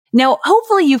Now,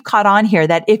 hopefully you've caught on here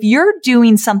that if you're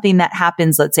doing something that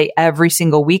happens, let's say every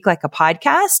single week, like a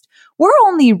podcast, we're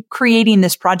only creating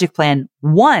this project plan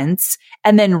once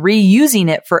and then reusing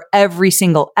it for every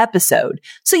single episode.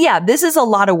 So yeah, this is a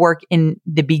lot of work in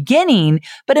the beginning,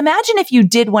 but imagine if you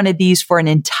did one of these for an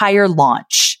entire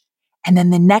launch. And then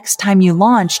the next time you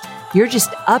launched, you're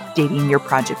just updating your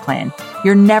project plan.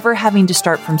 You're never having to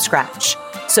start from scratch.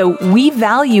 So we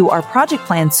value our project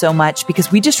plans so much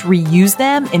because we just reuse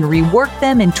them and rework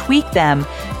them and tweak them.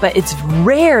 But it's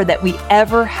rare that we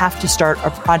ever have to start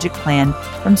a project plan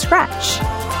from scratch.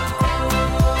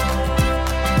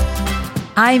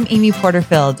 I'm Amy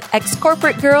Porterfield,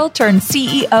 ex-corporate girl turned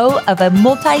CEO of a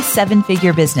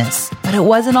multi-seven-figure business. But it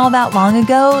wasn't all that long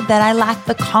ago that I lacked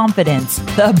the confidence,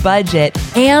 the budget,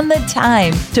 and the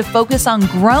time to focus on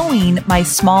growing my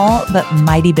small but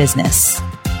mighty business.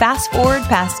 Fast forward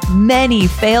past many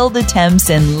failed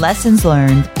attempts and lessons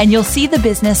learned, and you'll see the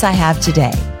business I have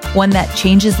today. One that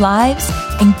changes lives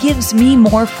and gives me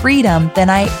more freedom than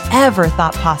I ever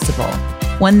thought possible.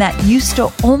 One that used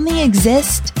to only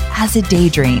exist as a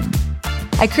daydream.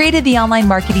 I created the Online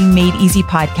Marketing Made Easy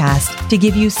podcast to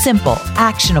give you simple,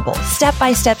 actionable,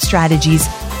 step-by-step strategies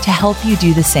to help you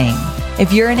do the same.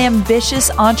 If you're an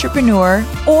ambitious entrepreneur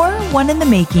or one in the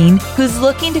making who's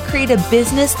looking to create a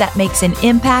business that makes an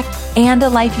impact and a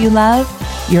life you love,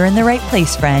 you're in the right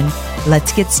place, friend.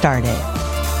 Let's get started.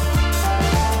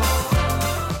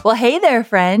 Well, hey there,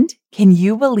 friend. Can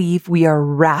you believe we are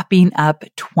wrapping up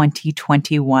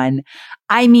 2021?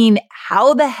 I mean,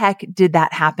 how the heck did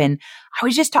that happen? I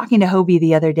was just talking to Hobie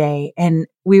the other day and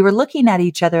we were looking at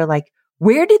each other like,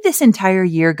 where did this entire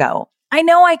year go? I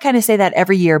know I kind of say that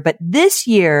every year, but this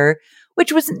year,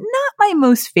 which was not my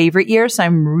most favorite year, so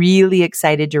I'm really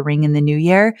excited to ring in the new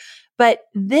year, but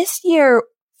this year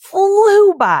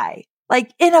flew by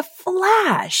like in a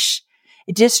flash.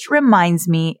 It just reminds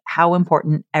me how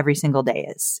important every single day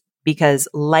is because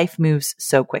life moves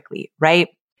so quickly, right?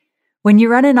 When you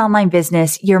run an online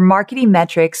business, your marketing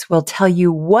metrics will tell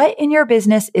you what in your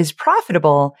business is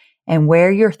profitable and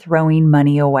where you're throwing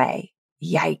money away.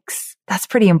 Yikes. That's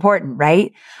pretty important,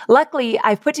 right? Luckily,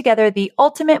 I've put together the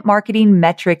Ultimate Marketing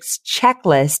Metrics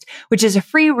Checklist, which is a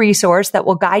free resource that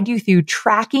will guide you through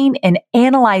tracking and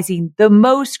analyzing the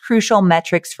most crucial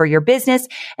metrics for your business.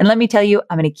 And let me tell you,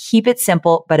 I'm going to keep it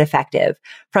simple but effective.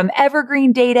 From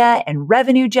evergreen data and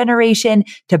revenue generation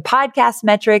to podcast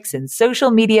metrics and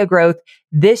social media growth,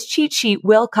 this cheat sheet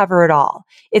will cover it all.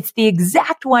 It's the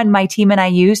exact one my team and I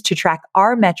use to track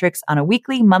our metrics on a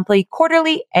weekly, monthly,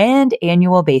 quarterly, and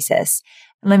annual basis.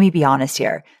 Let me be honest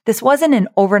here. This wasn't an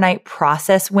overnight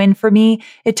process win for me.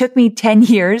 It took me 10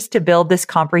 years to build this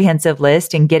comprehensive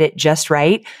list and get it just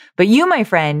right. But you, my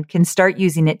friend, can start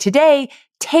using it today,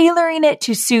 tailoring it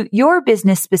to suit your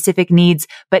business specific needs,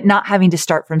 but not having to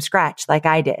start from scratch like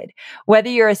I did. Whether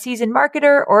you're a seasoned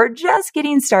marketer or just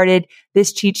getting started,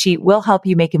 this cheat sheet will help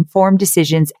you make informed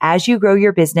decisions as you grow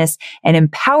your business and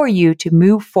empower you to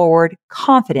move forward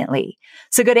confidently.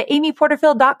 So go to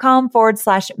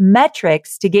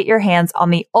amyporterfield.com/metrics to get your hands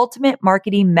on the Ultimate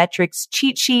Marketing Metrics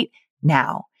cheat sheet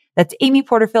now. That's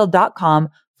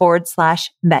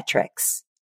amyporterfield.com/metrics.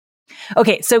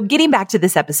 Okay, so getting back to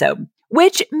this episode,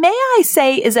 which may I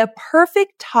say is a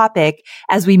perfect topic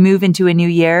as we move into a new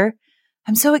year.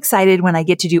 I'm so excited when I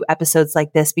get to do episodes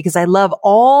like this because I love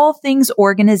all things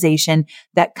organization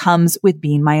that comes with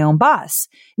being my own boss.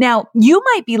 Now, you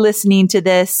might be listening to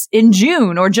this in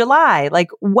June or July, like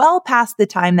well past the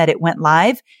time that it went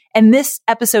live, and this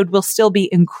episode will still be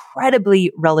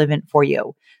incredibly relevant for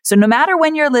you. So no matter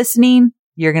when you're listening,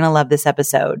 you're going to love this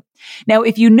episode. Now,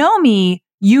 if you know me,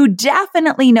 you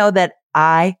definitely know that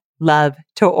I love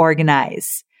to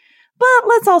organize. But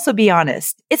let's also be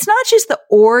honest. It's not just the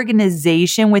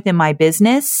organization within my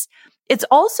business. It's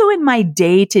also in my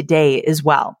day-to-day as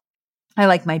well. I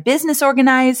like my business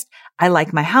organized. I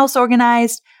like my house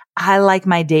organized. I like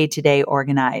my day-to-day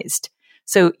organized.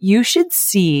 So you should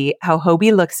see how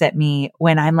Hobie looks at me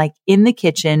when I'm like in the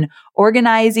kitchen,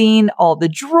 organizing all the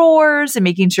drawers and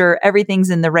making sure everything's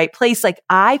in the right place. Like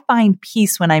I find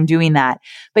peace when I'm doing that.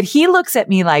 But he looks at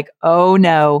me like, oh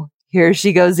no, here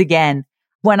she goes again.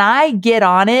 When I get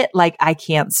on it, like I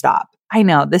can't stop. I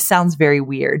know this sounds very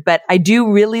weird, but I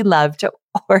do really love to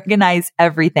organize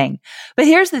everything. But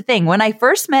here's the thing. When I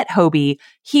first met Hobie,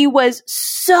 he was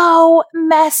so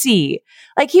messy.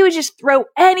 Like he would just throw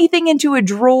anything into a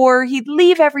drawer. He'd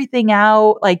leave everything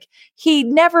out. Like he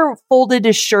never folded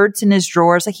his shirts in his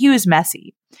drawers. Like he was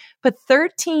messy. But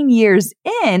 13 years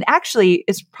in, actually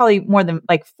it's probably more than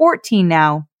like 14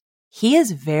 now. he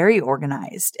is very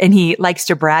organized and he likes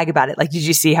to brag about it. Like, did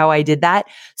you see how I did that?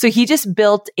 So he just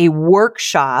built a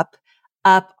workshop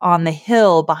up on the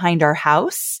hill behind our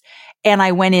house. And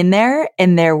I went in there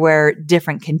and there were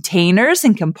different containers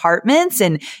and compartments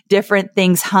and different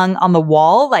things hung on the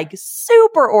wall, like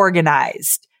super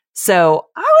organized. So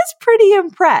I was pretty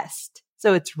impressed.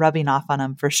 So it's rubbing off on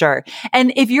him for sure.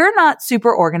 And if you're not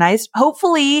super organized,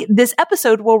 hopefully this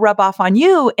episode will rub off on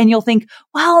you and you'll think,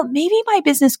 well, maybe my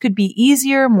business could be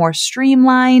easier, more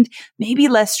streamlined, maybe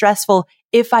less stressful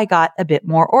if I got a bit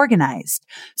more organized.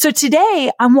 So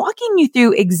today I'm walking you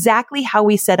through exactly how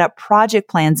we set up project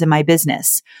plans in my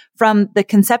business, from the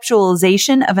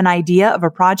conceptualization of an idea of a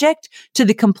project to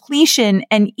the completion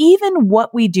and even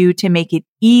what we do to make it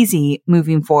easy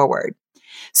moving forward.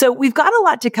 So we've got a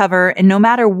lot to cover, and no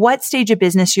matter what stage of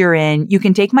business you're in, you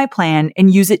can take my plan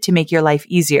and use it to make your life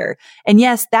easier. And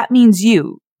yes, that means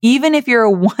you, even if you're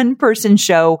a one-person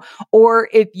show or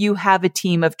if you have a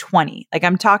team of 20. Like,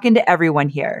 I'm talking to everyone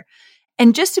here.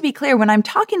 And just to be clear, when I'm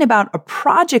talking about a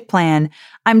project plan,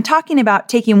 I'm talking about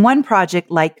taking one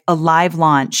project like a live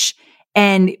launch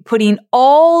and putting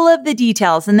all of the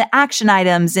details and the action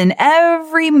items and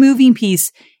every moving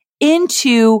piece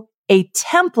into a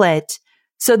template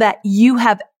so that you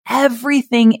have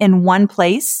everything in one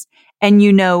place and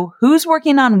you know who's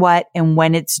working on what and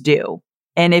when it's due.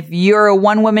 And if you're a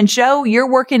one-woman show, you're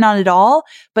working on it all,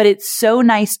 but it's so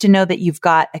nice to know that you've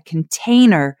got a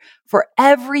container for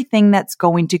everything that's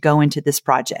going to go into this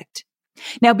project.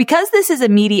 Now, because this is a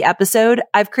meaty episode,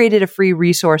 I've created a free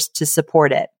resource to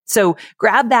support it. So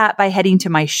grab that by heading to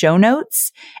my show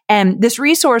notes. And this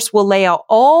resource will lay out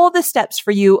all the steps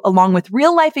for you along with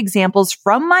real life examples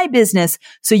from my business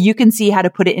so you can see how to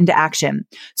put it into action.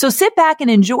 So sit back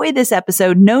and enjoy this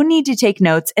episode. No need to take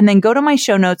notes, and then go to my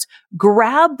show notes,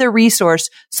 grab the resource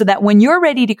so that when you're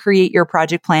ready to create your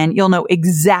project plan, you'll know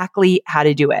exactly how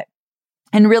to do it.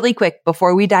 And really quick,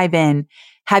 before we dive in,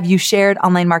 have you shared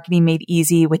Online Marketing Made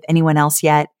Easy with anyone else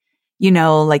yet? You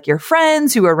know, like your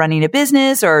friends who are running a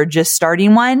business or just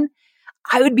starting one?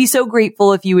 I would be so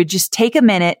grateful if you would just take a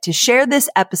minute to share this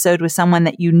episode with someone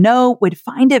that you know would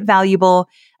find it valuable.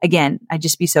 Again, I'd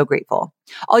just be so grateful.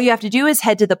 All you have to do is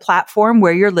head to the platform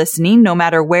where you're listening, no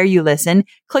matter where you listen,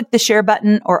 click the share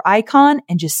button or icon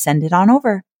and just send it on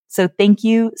over. So thank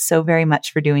you so very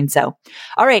much for doing so.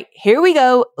 All right, here we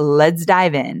go. Let's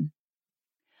dive in.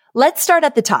 Let's start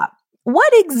at the top.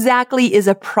 What exactly is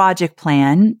a project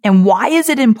plan and why is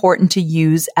it important to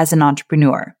use as an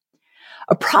entrepreneur?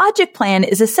 A project plan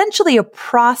is essentially a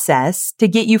process to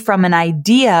get you from an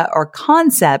idea or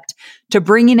concept to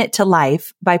bringing it to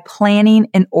life by planning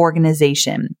an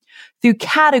organization through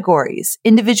categories,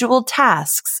 individual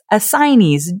tasks,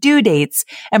 assignees, due dates,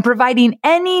 and providing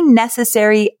any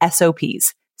necessary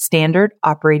SOPs, standard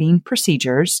operating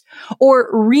procedures, or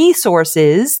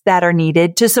resources that are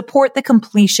needed to support the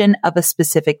completion of a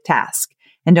specific task.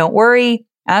 And don't worry,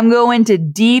 I'm going to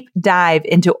deep dive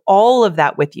into all of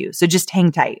that with you. So just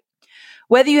hang tight.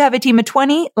 Whether you have a team of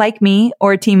 20 like me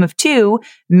or a team of 2,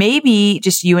 maybe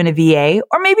just you and a VA,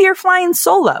 or maybe you're flying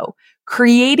solo,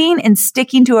 creating and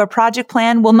sticking to a project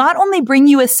plan will not only bring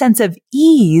you a sense of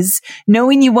ease,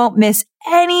 knowing you won't miss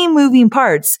any moving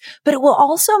parts, but it will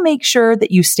also make sure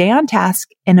that you stay on task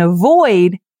and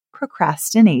avoid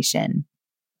procrastination.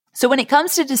 So when it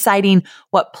comes to deciding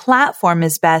what platform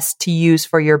is best to use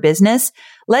for your business,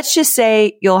 let's just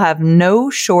say you'll have no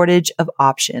shortage of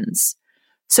options.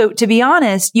 So to be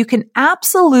honest, you can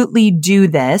absolutely do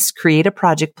this, create a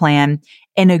project plan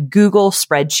in a Google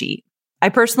spreadsheet. I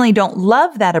personally don't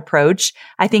love that approach.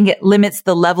 I think it limits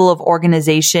the level of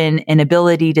organization and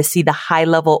ability to see the high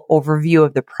level overview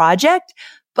of the project,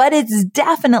 but it's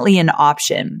definitely an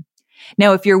option.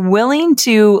 Now, if you're willing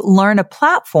to learn a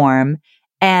platform,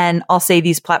 and I'll say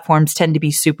these platforms tend to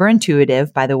be super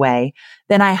intuitive, by the way,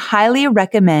 then I highly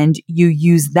recommend you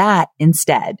use that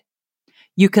instead.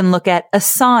 You can look at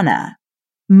Asana,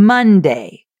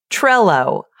 Monday,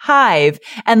 Trello, Hive,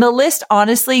 and the list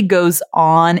honestly goes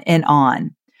on and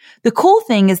on. The cool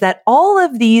thing is that all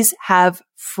of these have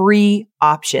free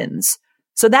options.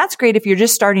 So that's great if you're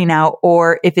just starting out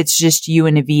or if it's just you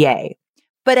and a VA.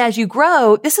 But as you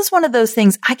grow, this is one of those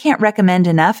things I can't recommend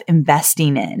enough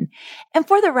investing in. And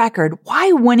for the record,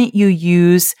 why wouldn't you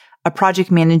use a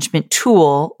project management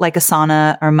tool like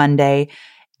Asana or Monday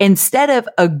instead of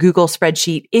a Google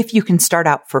spreadsheet if you can start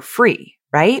out for free,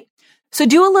 right? So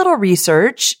do a little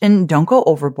research and don't go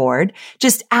overboard.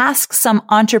 Just ask some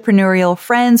entrepreneurial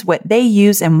friends what they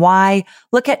use and why.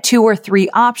 Look at 2 or 3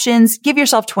 options. Give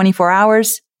yourself 24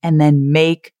 hours and then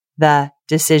make the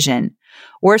decision.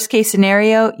 Worst case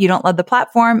scenario, you don't love the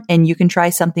platform and you can try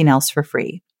something else for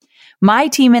free. My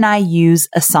team and I use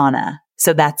Asana.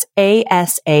 So that's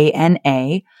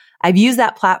Asana. I've used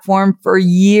that platform for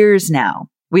years now.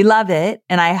 We love it,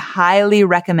 and I highly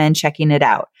recommend checking it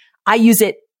out. I use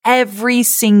it every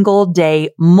single day,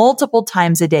 multiple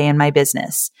times a day in my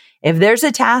business. If there's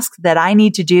a task that I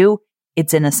need to do,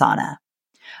 it's in Asana.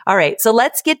 All right, so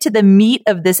let's get to the meat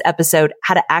of this episode,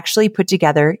 how to actually put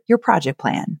together your project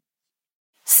plan.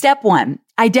 Step 1,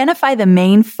 identify the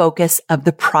main focus of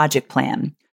the project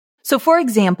plan. So for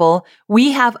example,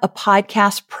 we have a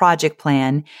podcast project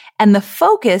plan, and the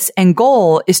focus and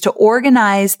goal is to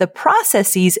organize the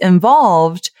processes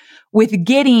involved with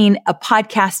getting a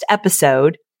podcast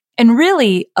episode and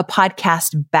really a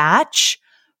podcast batch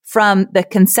from the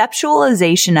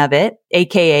conceptualization of it,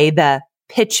 aka the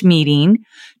pitch meeting,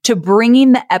 to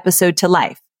bringing the episode to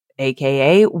life,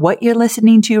 aka what you're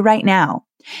listening to right now.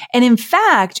 And in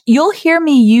fact, you'll hear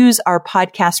me use our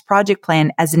podcast project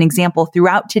plan as an example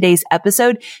throughout today's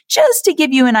episode, just to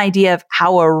give you an idea of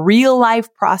how a real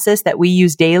life process that we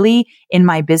use daily in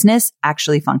my business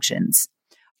actually functions.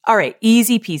 All right,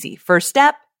 easy peasy. First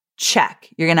step, check.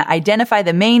 You're going to identify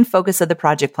the main focus of the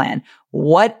project plan.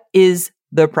 What is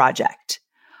the project?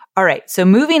 All right, so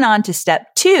moving on to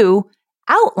step 2,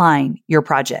 outline your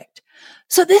project.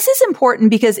 So this is important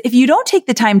because if you don't take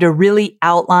the time to really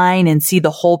outline and see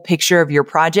the whole picture of your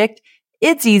project,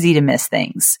 it's easy to miss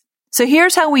things. So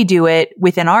here's how we do it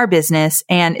within our business,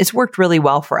 and it's worked really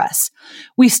well for us.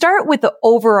 We start with the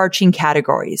overarching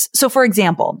categories. So for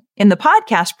example, in the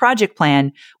podcast project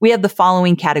plan, we have the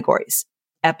following categories: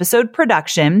 episode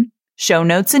production, show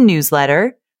notes and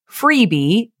newsletter,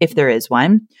 freebie, if there is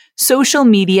one, social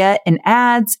media and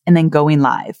ads, and then going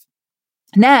live.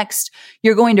 Next,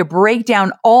 you're going to break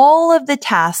down all of the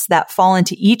tasks that fall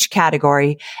into each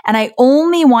category, and I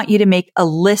only want you to make a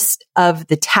list of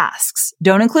the tasks.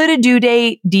 Don't include a due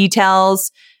date,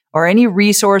 details, or any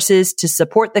resources to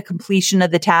support the completion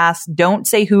of the task. Don't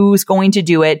say who's going to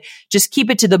do it. Just keep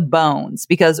it to the bones,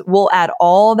 because we'll add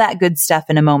all that good stuff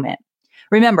in a moment.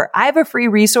 Remember, I have a free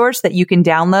resource that you can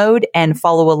download and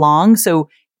follow along, so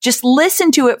just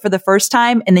listen to it for the first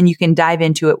time, and then you can dive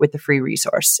into it with the free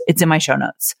resource. It's in my show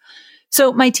notes.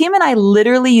 So my team and I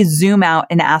literally zoom out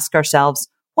and ask ourselves,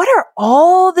 what are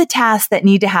all the tasks that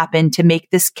need to happen to make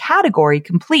this category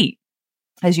complete?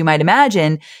 As you might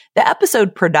imagine, the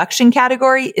episode production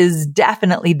category is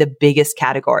definitely the biggest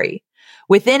category.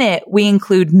 Within it, we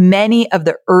include many of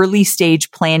the early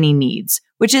stage planning needs,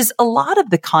 which is a lot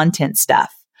of the content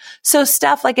stuff. So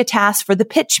stuff like a task for the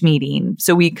pitch meeting.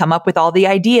 So we come up with all the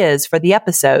ideas for the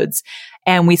episodes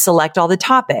and we select all the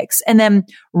topics, and then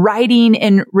writing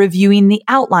and reviewing the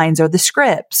outlines or the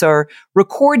scripts, or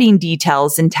recording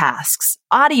details and tasks,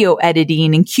 audio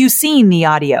editing and QCing the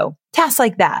audio, tasks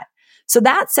like that. So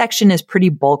that section is pretty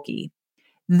bulky.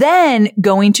 Then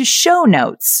going to show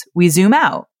notes, we zoom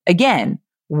out. Again,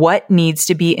 what needs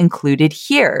to be included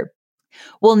here?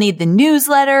 We'll need the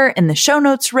newsletter and the show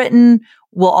notes written.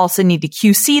 We'll also need to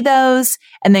QC those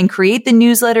and then create the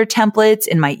newsletter templates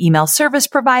in my email service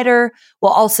provider.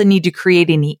 We'll also need to create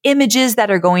any images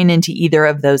that are going into either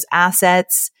of those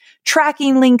assets.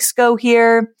 Tracking links go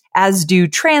here, as do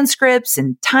transcripts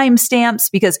and timestamps,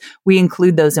 because we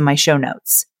include those in my show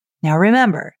notes. Now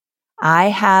remember, I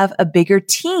have a bigger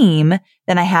team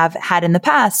than I have had in the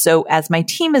past. So as my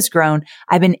team has grown,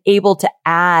 I've been able to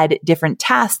add different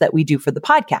tasks that we do for the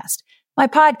podcast. My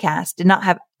podcast did not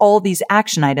have all these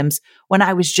action items when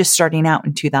I was just starting out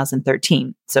in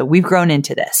 2013. So we've grown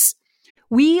into this.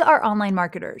 We are online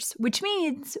marketers, which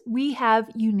means we have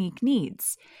unique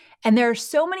needs. And there are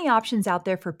so many options out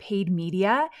there for paid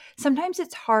media. Sometimes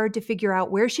it's hard to figure out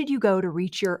where should you go to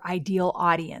reach your ideal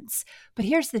audience. But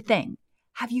here's the thing.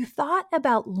 Have you thought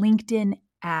about LinkedIn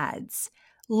ads?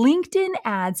 LinkedIn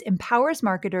ads empowers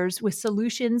marketers with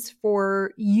solutions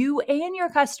for you and your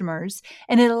customers,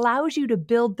 and it allows you to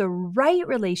build the right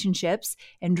relationships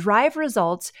and drive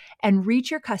results and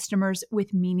reach your customers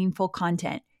with meaningful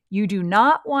content. You do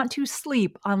not want to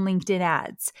sleep on LinkedIn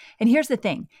ads. And here's the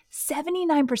thing,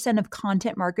 79% of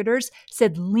content marketers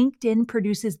said LinkedIn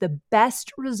produces the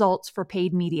best results for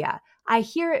paid media. I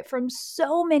hear it from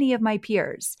so many of my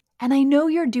peers. And I know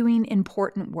you're doing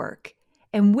important work.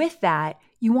 And with that,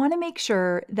 you want to make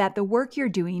sure that the work you're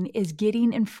doing is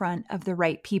getting in front of the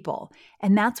right people.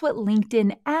 And that's what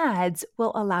LinkedIn ads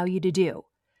will allow you to do.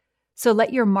 So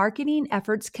let your marketing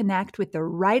efforts connect with the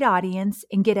right audience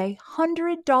and get a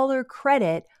 $100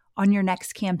 credit on your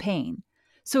next campaign.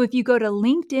 So if you go to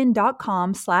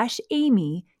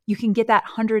linkedin.com/Amy, you can get that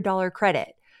 $100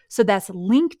 credit. So that's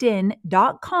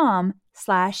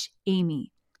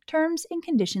linkedin.com/Amy. Terms and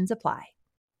conditions apply.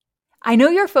 I know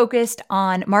you're focused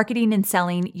on marketing and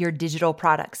selling your digital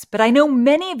products, but I know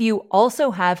many of you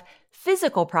also have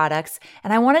physical products,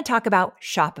 and I want to talk about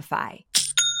Shopify.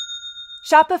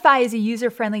 Shopify is a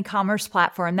user-friendly commerce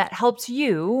platform that helps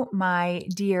you, my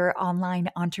dear online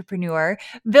entrepreneur,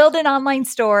 build an online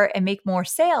store and make more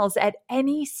sales at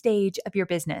any stage of your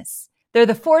business. They're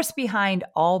the force behind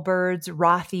Allbirds,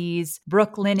 Rothy's,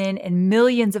 Brooklinen, and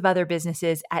millions of other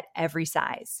businesses at every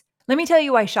size. Let me tell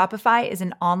you why Shopify is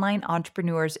an online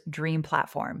entrepreneur's dream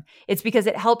platform. It's because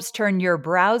it helps turn your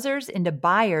browsers into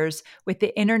buyers with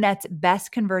the internet's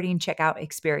best converting checkout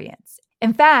experience.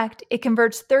 In fact, it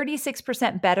converts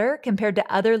 36% better compared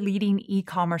to other leading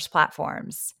e-commerce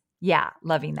platforms. Yeah,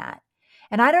 loving that.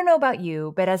 And I don't know about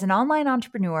you, but as an online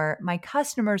entrepreneur, my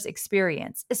customers'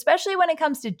 experience, especially when it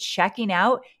comes to checking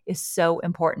out, is so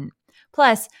important.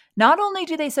 Plus, not only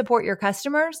do they support your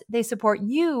customers, they support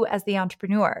you as the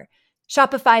entrepreneur.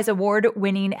 Shopify's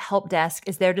award-winning help desk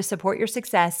is there to support your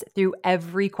success through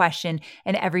every question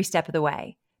and every step of the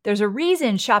way. There's a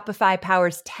reason Shopify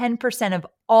powers 10% of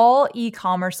all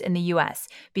e-commerce in the US,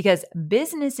 because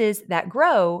businesses that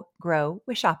grow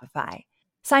with Shopify.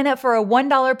 Sign up for a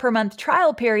 $1 per month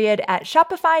trial period at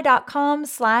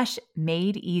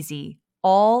shopify.com/madeeasy,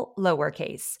 all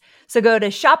lowercase. So go to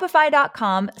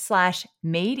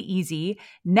shopify.com/madeeasy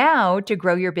now to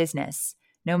grow your business,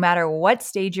 no matter what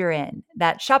stage you're in.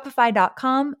 That's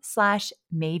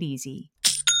shopify.com/madeeasy.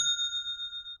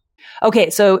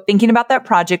 Okay, so thinking about that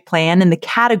project plan and the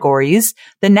categories,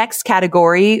 the next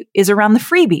category is around the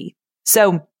freebie.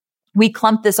 So we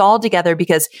clump this all together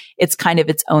because it's kind of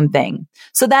its own thing.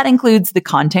 So that includes the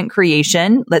content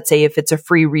creation. Let's say if it's a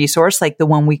free resource like the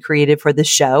one we created for the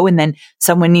show, and then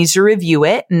someone needs to review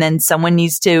it, and then someone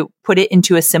needs to put it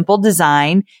into a simple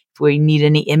design. If we need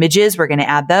any images, we're going to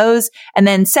add those. And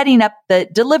then setting up the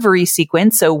delivery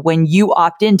sequence. So when you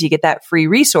opt in to get that free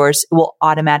resource, it will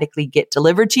automatically get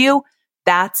delivered to you.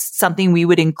 That's something we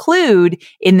would include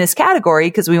in this category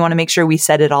because we want to make sure we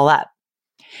set it all up.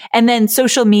 And then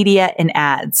social media and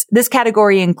ads. This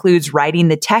category includes writing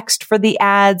the text for the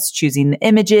ads, choosing the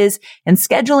images, and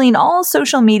scheduling all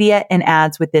social media and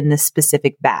ads within this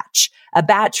specific batch. A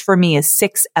batch for me is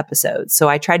 6 episodes. So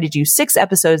I try to do 6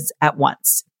 episodes at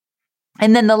once.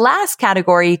 And then the last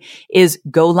category is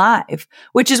go live,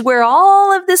 which is where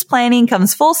all of this planning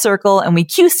comes full circle, and we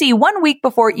QC 1 week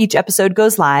before each episode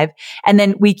goes live. And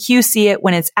then we QC it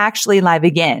when it's actually live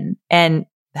again. And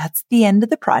that's the end of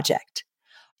the project.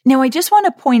 Now, I just want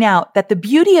to point out that the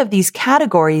beauty of these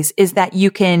categories is that you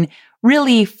can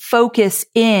really focus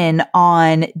in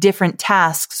on different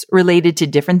tasks related to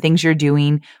different things you're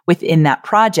doing within that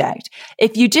project.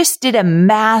 If you just did a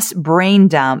mass brain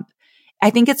dump,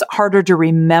 I think it's harder to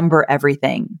remember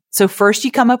everything. So first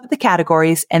you come up with the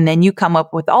categories, and then you come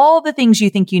up with all the things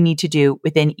you think you need to do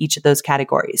within each of those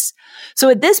categories. So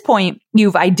at this point,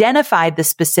 you've identified the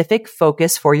specific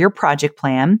focus for your project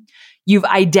plan. You've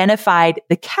identified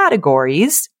the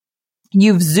categories.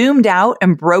 You've zoomed out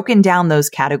and broken down those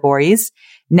categories.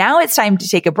 Now it's time to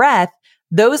take a breath.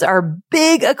 Those are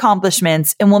big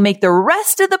accomplishments and will make the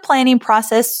rest of the planning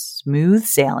process smooth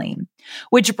sailing.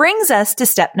 Which brings us to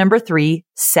step number 3,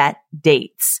 set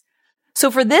dates.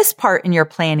 So for this part in your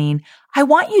planning, I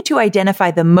want you to identify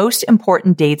the most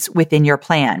important dates within your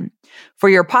plan. For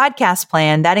your podcast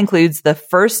plan, that includes the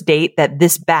first date that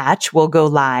this batch will go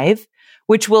live,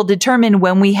 which will determine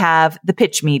when we have the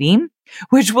pitch meeting,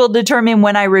 which will determine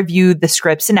when I review the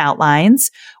scripts and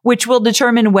outlines, which will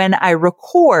determine when I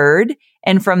record,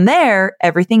 and from there,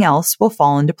 everything else will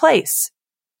fall into place.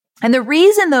 And the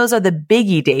reason those are the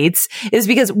biggie dates is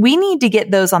because we need to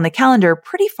get those on the calendar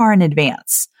pretty far in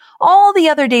advance. All the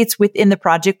other dates within the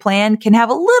project plan can have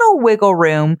a little wiggle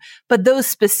room, but those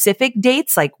specific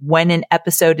dates, like when an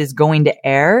episode is going to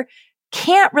air,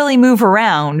 can't really move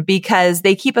around because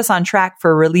they keep us on track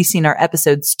for releasing our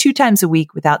episodes 2 times a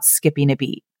week without skipping a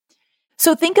beat.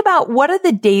 So think about what are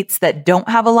the dates that don't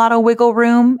have a lot of wiggle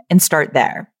room and start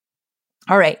there.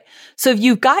 All right. So if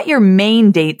you've got your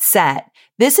main date set,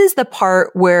 this is the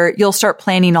part where you'll start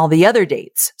planning all the other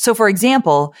dates. So for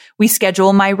example, we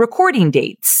schedule my recording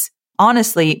dates,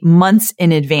 honestly, months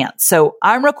in advance. So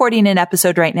I'm recording an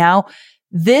episode right now.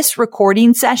 This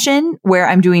recording session where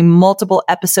I'm doing multiple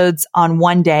episodes on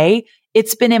one day,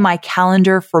 it's been in my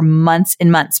calendar for months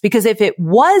and months, because if it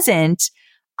wasn't,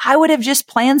 I would have just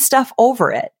planned stuff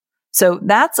over it. So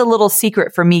that's a little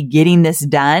secret for me getting this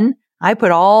done. I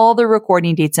put all the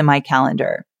recording dates in my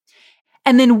calendar.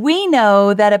 And then we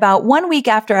know that about 1 week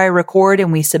after I record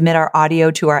and we submit our audio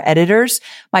to our editors,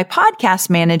 my podcast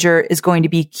manager is going to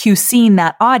be QCing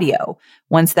that audio.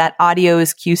 Once that audio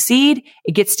is QC'd,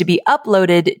 it gets to be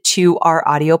uploaded to our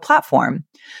audio platform.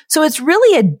 So it's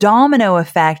really a domino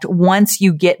effect once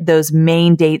you get those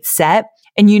main dates set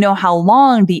and you know how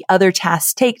long the other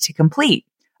tasks take to complete.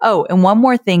 Oh, and one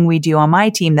more thing we do on my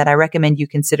team that I recommend you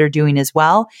consider doing as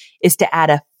well is to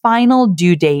add a final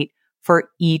due date for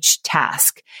each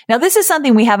task. Now, this is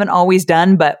something we haven't always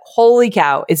done, but holy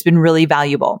cow, it's been really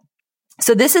valuable.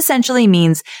 So this essentially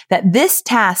means that this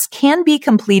task can be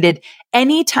completed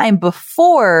anytime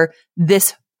before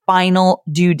this final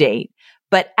due date,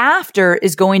 but after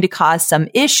is going to cause some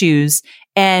issues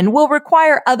and will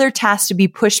require other tasks to be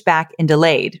pushed back and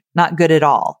delayed. Not good at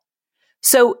all.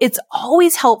 So it's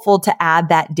always helpful to add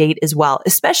that date as well,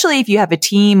 especially if you have a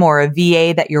team or a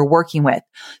VA that you're working with.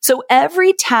 So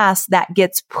every task that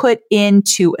gets put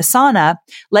into Asana,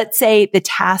 let's say the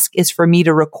task is for me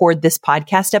to record this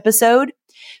podcast episode.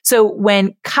 So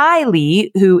when Kylie,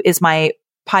 who is my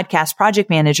podcast project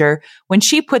manager, when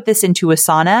she put this into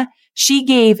Asana, she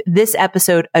gave this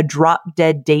episode a drop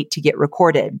dead date to get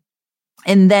recorded.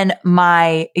 And then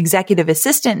my executive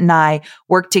assistant and I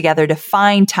worked together to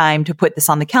find time to put this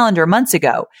on the calendar months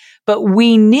ago. But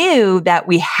we knew that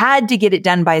we had to get it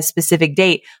done by a specific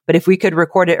date. But if we could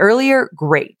record it earlier,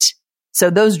 great.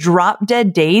 So those drop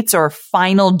dead dates or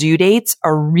final due dates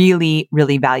are really,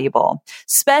 really valuable,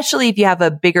 especially if you have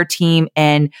a bigger team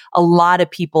and a lot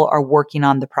of people are working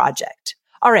on the project.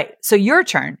 All right. So your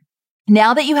turn.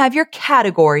 Now that you have your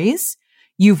categories,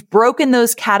 you've broken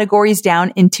those categories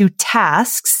down into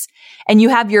tasks and you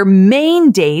have your main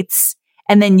dates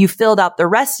and then you filled out the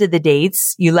rest of the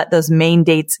dates. You let those main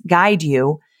dates guide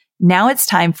you. Now it's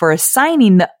time for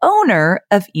assigning the owner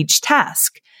of each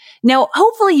task. Now,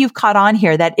 hopefully you've caught on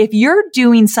here that if you're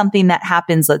doing something that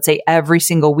happens, let's say every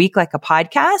single week, like a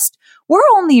podcast, we're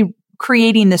only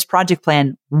creating this project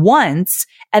plan once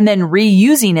and then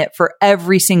reusing it for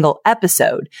every single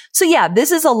episode. So yeah,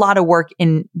 this is a lot of work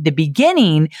in the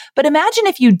beginning, but imagine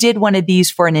if you did one of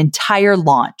these for an entire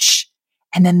launch.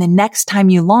 And then the next time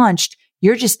you launched,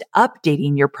 you're just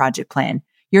updating your project plan.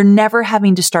 You're never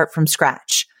having to start from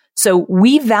scratch. So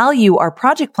we value our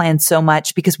project plans so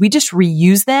much because we just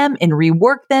reuse them and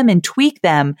rework them and tweak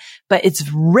them. But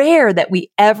it's rare that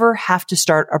we ever have to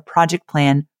start a project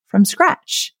plan from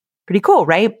scratch. Pretty cool,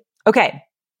 right? Okay.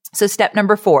 So step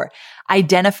number 4,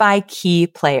 identify key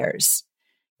players.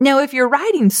 Now, if you're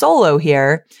riding solo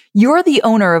here, you're the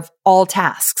owner of all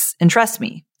tasks. And trust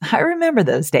me, I remember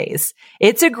those days.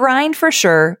 It's a grind for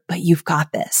sure, but you've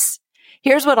got this.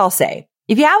 Here's what I'll say.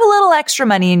 If you have a little extra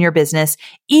money in your business,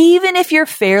 even if you're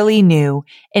fairly new,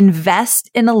 invest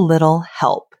in a little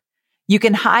help. You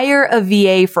can hire a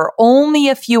VA for only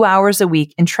a few hours a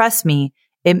week. And trust me,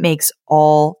 it makes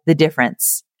all the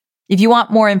difference. If you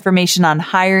want more information on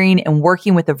hiring and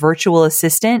working with a virtual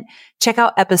assistant, check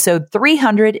out episode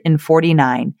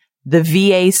 349, The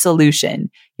VA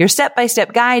Solution, your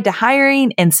step-by-step guide to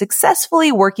hiring and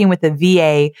successfully working with a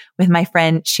VA with my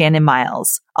friend Shannon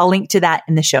Miles. I'll link to that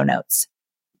in the show notes.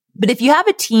 But if you have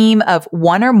a team of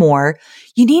one or more,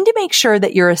 you need to make sure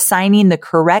that you're assigning the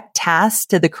correct tasks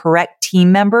to the correct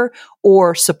team member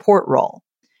or support role.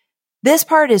 This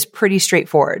part is pretty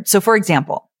straightforward. So for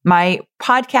example, my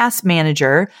podcast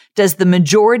manager does the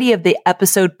majority of the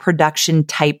episode production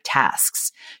type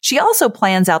tasks. She also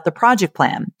plans out the project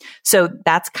plan. So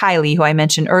that's Kylie, who I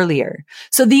mentioned earlier.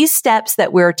 So these steps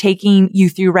that we're taking you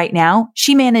through right now,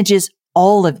 she manages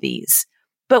all of these.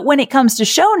 But when it comes to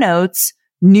show notes,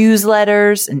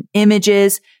 newsletters, and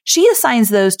images, she assigns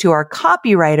those to our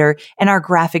copywriter and our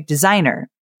graphic designer.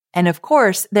 And of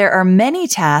course, there are many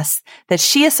tasks that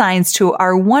she assigns to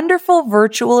our wonderful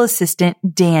virtual assistant,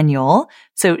 Daniel.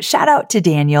 So shout out to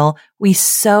Daniel. We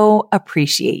so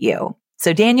appreciate you.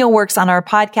 So Daniel works on our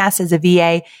podcast as a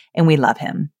VA and we love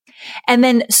him. And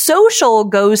then social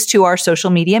goes to our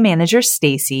social media manager,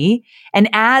 Stacy, and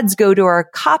ads go to our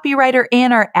copywriter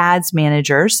and our ads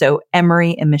manager. So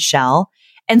Emery and Michelle,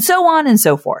 and so on and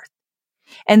so forth.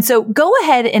 And so go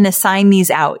ahead and assign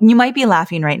these out. And you might be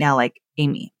laughing right now, like,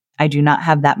 Amy, I do not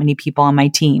have that many people on my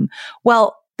team.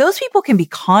 Well, those people can be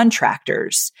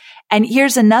contractors. And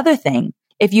here's another thing.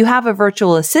 If you have a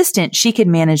virtual assistant, she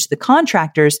can manage the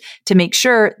contractors to make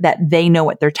sure that they know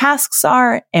what their tasks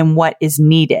are and what is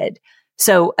needed.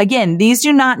 So again, these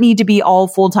do not need to be all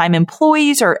full-time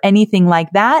employees or anything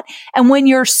like that. And when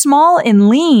you're small and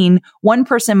lean, one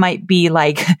person might be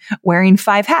like wearing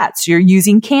 5 hats. You're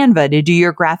using Canva to do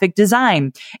your graphic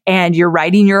design and you're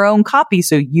writing your own copy.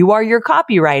 So you are your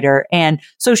copywriter and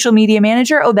social media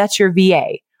manager. Oh, that's your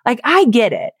VA. Like, I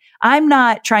get it. I'm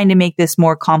not trying to make this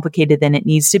more complicated than it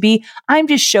needs to be. I'm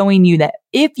just showing you that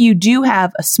if you do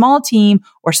have a small team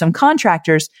or some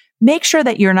contractors, make sure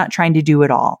that you're not trying to do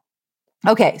it all.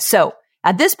 Okay, so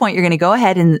at this point, you're going to go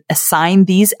ahead and assign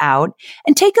these out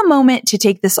and take a moment to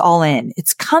take this all in.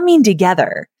 It's coming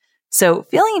together. So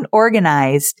feeling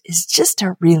organized is just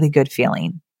a really good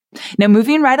feeling. Now,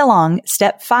 moving right along,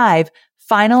 step 5,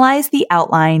 finalize the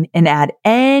outline and add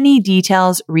any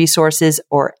details, resources,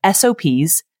 or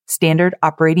SOPs, standard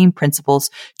operating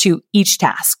principles, to each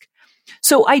task.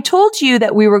 So I told you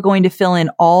that we were going to fill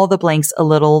in all the blanks a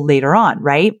little later on,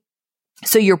 right?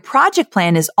 So your project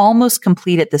plan is almost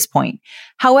complete at this point.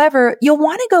 However, you'll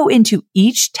want to go into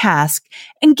each task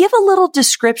and give a little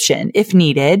description if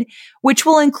needed, which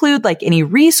will include like any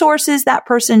resources that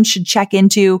person should check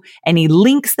into, any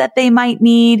links that they might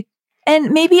need,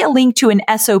 and maybe a link to an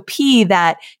SOP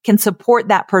that can support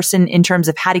that person in terms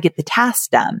of how to get the task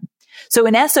done. So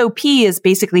an SOP is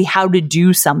basically how to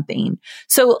do something.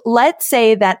 So let's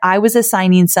say that I was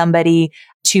assigning somebody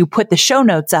to put the show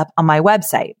notes up on my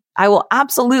website. I will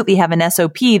absolutely have an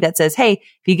SOP that says, hey,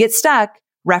 if you get stuck,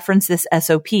 reference this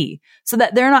SOP so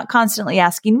that they're not constantly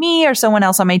asking me or someone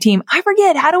else on my team, I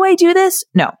forget, how do I do this?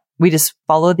 No, we just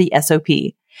follow the SOP.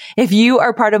 If you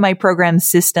are part of my program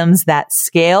Systems That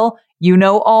Scale, you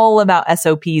know all about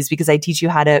SOPs because I teach you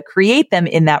how to create them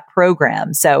in that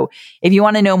program. So if you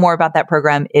want to know more about that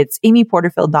program, it's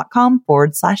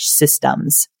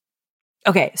amyporterfield.com/systems.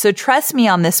 Okay, so trust me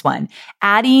on this one.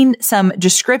 Adding some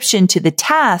description to the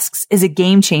tasks is a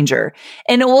game changer,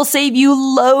 and it will save you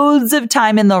loads of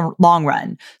time in the long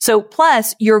run. So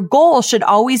plus, your goal should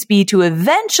always be to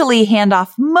eventually hand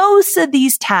off most of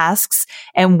these tasks.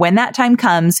 And when that time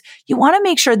comes, you want to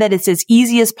make sure that it's as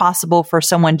easy as possible for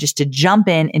someone just to jump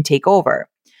in and take over.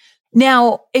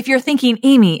 Now, if you're thinking,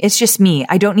 Amy, it's just me.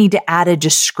 I don't need to add a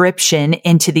description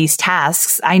into these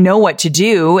tasks. I know what to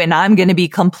do and I'm going to be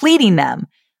completing them.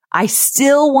 I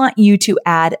still want you to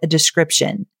add a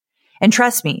description. And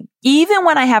trust me, even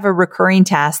when I have a recurring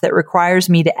task that requires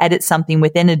me to edit something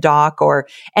within a doc or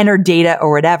enter data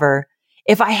or whatever,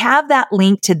 if I have that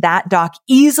link to that doc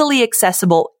easily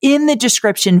accessible in the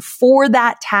description for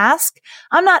that task,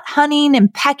 I'm not hunting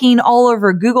and pecking all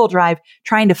over Google Drive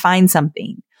trying to find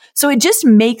something. So it just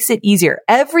makes it easier.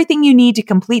 Everything you need to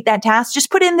complete that task,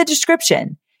 just put in the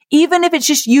description, even if it's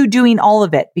just you doing all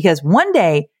of it, because one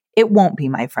day it won't be,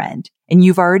 my friend. And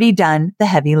you've already done the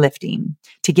heavy lifting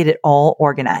to get it all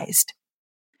organized.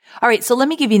 All right. So let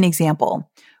me give you an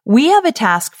example. We have a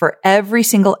task for every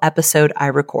single episode I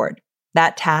record.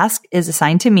 That task is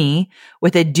assigned to me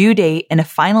with a due date and a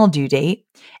final due date.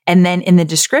 And then in the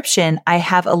description, I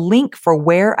have a link for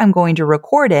where I'm going to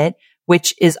record it,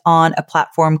 which is on a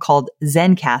platform called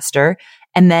Zencastr,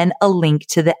 and then a link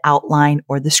to the outline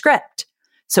or the script.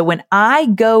 So when I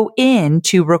go in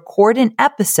to record an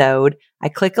episode, I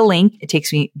click a link. It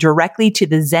takes me directly to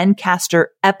the Zencastr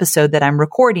episode that I'm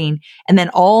recording, and then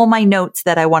all my notes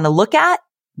that I want to look at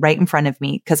right in front of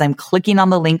me because I'm clicking on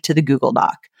the link to the Google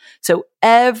Doc. So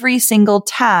every single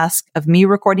task of me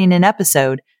recording an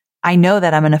episode, I know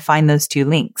that I'm going to find those 2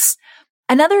 links.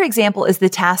 Another example is the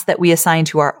task that we assign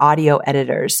to our audio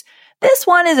editors. This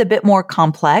one is a bit more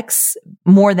complex,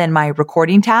 more than my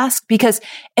recording task, because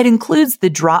it includes the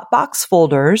Dropbox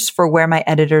folders for where my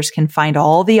editors can find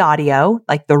all the audio,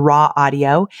 like the raw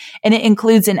audio, and it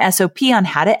includes an SOP on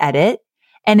how to edit,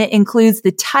 and it includes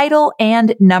the title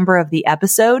and number of the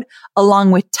episode,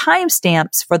 along with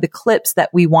timestamps for the clips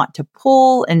that we want to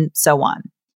pull, and so on.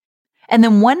 And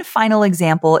then one final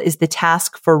example is the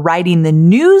task for writing the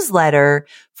newsletter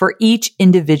for each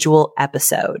individual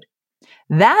episode.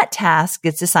 That task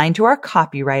gets assigned to our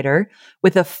copywriter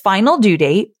with a final due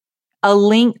date, a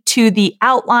link to the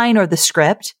outline or the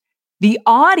script, the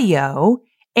audio,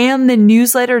 and the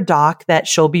newsletter doc that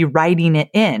she'll be writing it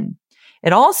in.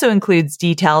 It also includes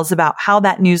details about how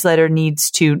that newsletter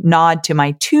needs to nod to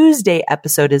my Tuesday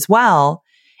episode as well,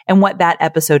 and what that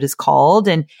episode is called,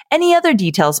 and any other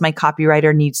details my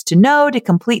copywriter needs to know to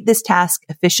complete this task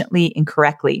efficiently and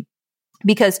correctly.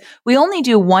 Because we only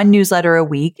do one newsletter a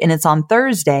week and it's on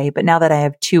Thursday, but now that I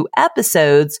have 2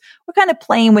 episodes, we're kind of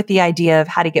playing with the idea of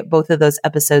how to get both of those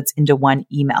episodes into one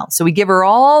email. So we give her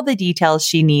all the details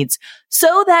she needs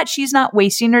so that she's not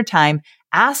wasting her time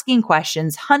asking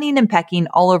questions, hunting and pecking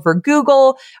all over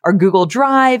Google or Google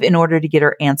Drive in order to get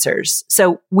our answers.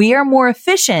 So we are more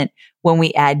efficient when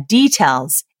we add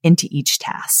details into each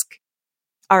task.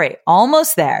 All right,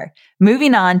 almost there.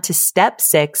 Moving on to step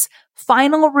 6,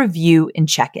 final review and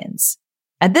check-ins.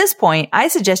 At this point, I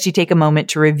suggest you take a moment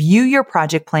to review your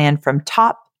project plan from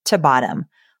top to bottom.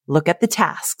 Look at the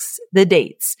tasks, the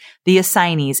dates, the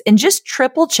assignees, and just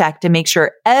triple check to make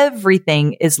sure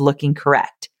everything is looking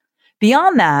correct.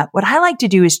 Beyond that, what I like to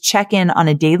do is check in on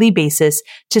a daily basis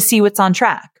to see what's on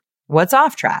track, what's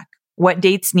off track, what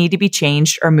dates need to be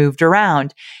changed or moved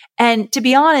around. And to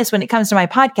be honest, when it comes to my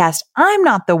podcast, I'm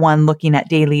not the one looking at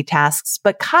daily tasks,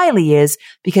 but Kylie is,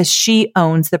 because she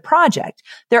owns the project.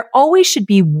 There always should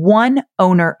be one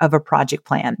owner of a project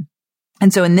plan.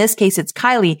 And so in this case, it's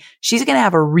Kylie. She's going to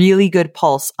have a really good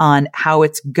pulse on how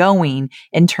it's going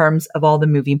in terms of all the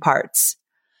moving parts.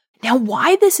 Now,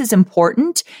 why this is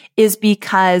important is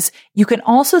because you can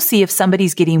also see if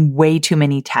somebody's getting way too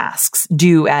many tasks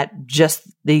due at just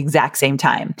the exact same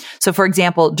time. So for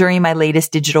example, during my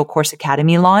latest Digital Course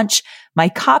Academy launch, my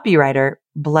copywriter,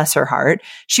 bless her heart,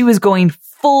 she was going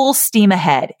full steam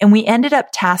ahead, and we ended up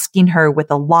tasking her with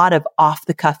a lot of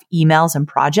off-the-cuff emails and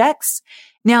projects.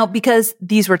 Now, because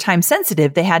these were time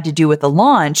sensitive, they had to do with the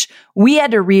launch, we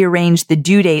had to rearrange the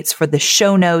due dates for the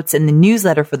show notes and the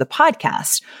newsletter for the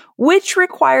podcast, which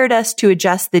required us to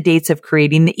adjust the dates of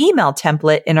creating the email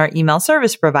template in our email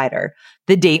service provider,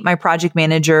 the date my project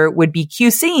manager would be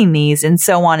QCing these, and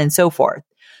so on and so forth.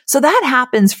 So that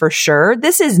happens for sure.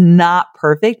 This is not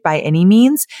perfect by any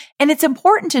means. And it's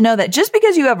important to know that just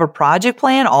because you have a project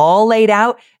plan all laid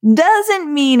out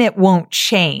doesn't mean it won't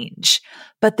change.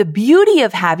 But the beauty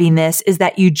of having this is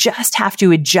that you just have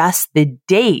to adjust the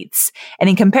dates. And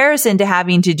in comparison to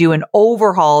having to do an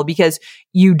overhaul because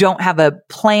you don't have a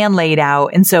plan laid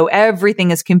out, and so everything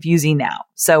is confusing now.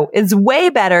 So it's way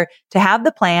better to have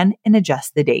the plan and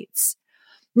adjust the dates.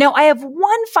 Now, I have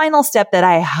one final step that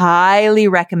I highly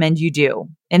recommend you do.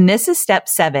 And this is step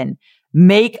 7.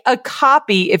 Make a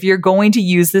copy if you're going to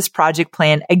use this project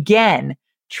plan again.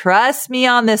 Trust me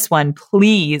on this one,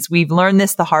 please. We've learned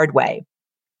this the hard way.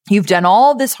 You've done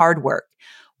all this hard work.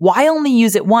 Why only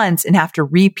use it once and have to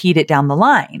repeat it down the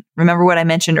line? Remember what I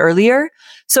mentioned earlier?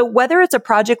 So whether it's a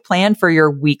project plan for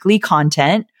your weekly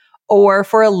content or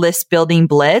for a list building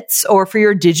blitz or for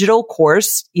your digital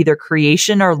course, either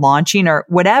creation or launching or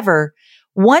whatever,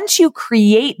 once you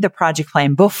create the project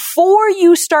plan, before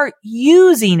you start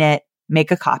using it, make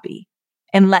a copy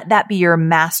and let that be your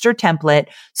master template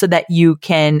so that you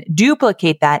can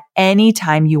duplicate that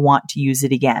anytime you want to use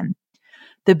it again.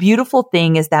 The beautiful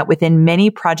thing is that within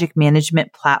many project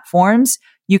management platforms,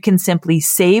 you can simply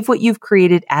save what you've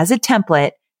created as a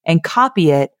template and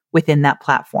copy it within that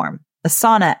platform.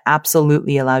 Asana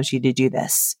absolutely allows you to do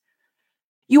this.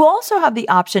 You also have the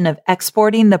option of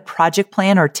exporting the project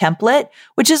plan or template,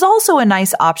 which is also a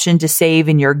nice option to save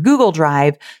in your Google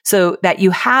Drive so that you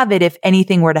have it if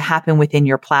anything were to happen within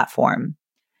your platform.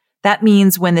 That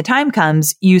means when the time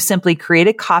comes, you simply create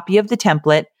a copy of the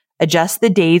template, adjust the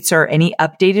dates or any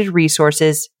updated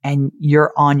resources, and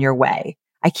you're on your way.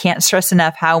 I can't stress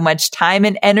enough how much time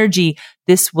and energy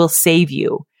this will save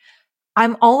you.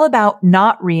 I'm all about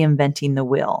not reinventing the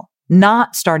wheel,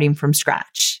 not starting from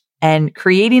scratch, and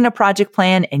creating a project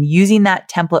plan and using that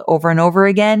template over and over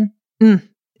again.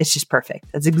 It's just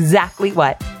perfect. That's exactly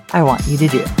what I want you to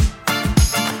do.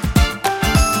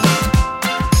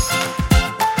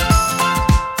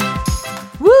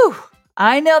 Woo!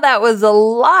 I know that was a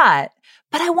lot,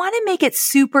 but I want to make it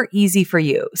super easy for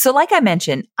you. So like I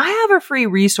mentioned, I have a free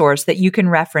resource that you can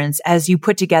reference as you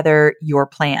put together your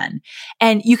plan.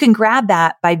 And you can grab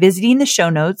that by visiting the show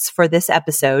notes for this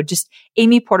episode, just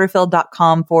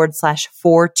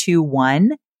amyporterfield.com/421.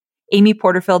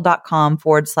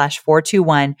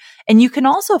 amyporterfield.com/421. And you can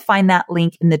also find that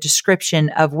link in the description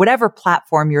of whatever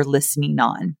platform you're listening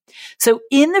on. So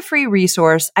in the free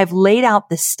resource, I've laid out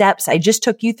the steps I just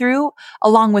took you through,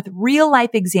 along with real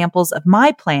life examples of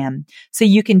my plan, so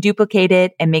you can duplicate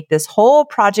it and make this whole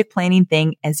project planning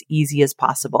thing as easy as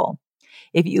possible.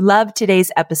 If you loved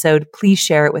today's episode, please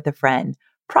share it with a friend.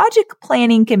 Project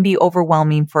planning can be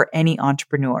overwhelming for any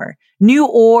entrepreneur, new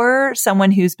or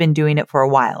someone who's been doing it for a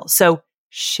while. So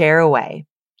share away.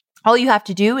 All you have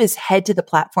to do is head to the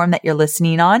platform that you're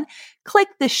listening on, click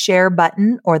the share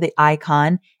button or the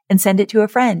icon, and send it to a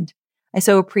friend. I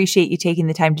so appreciate you taking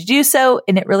the time to do so,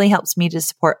 and it really helps me to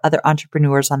support other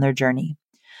entrepreneurs on their journey.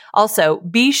 Also,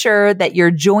 be sure that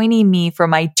you're joining me for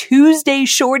my Tuesday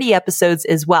shorty episodes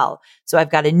as well. So I've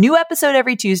got a new episode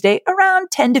every Tuesday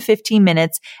around 10 to 15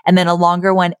 minutes, and then a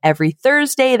longer one every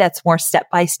Thursday that's more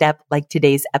step-by-step like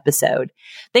today's episode.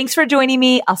 Thanks for joining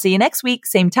me. I'll see you next week.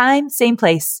 Same time, same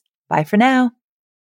place. Bye for now.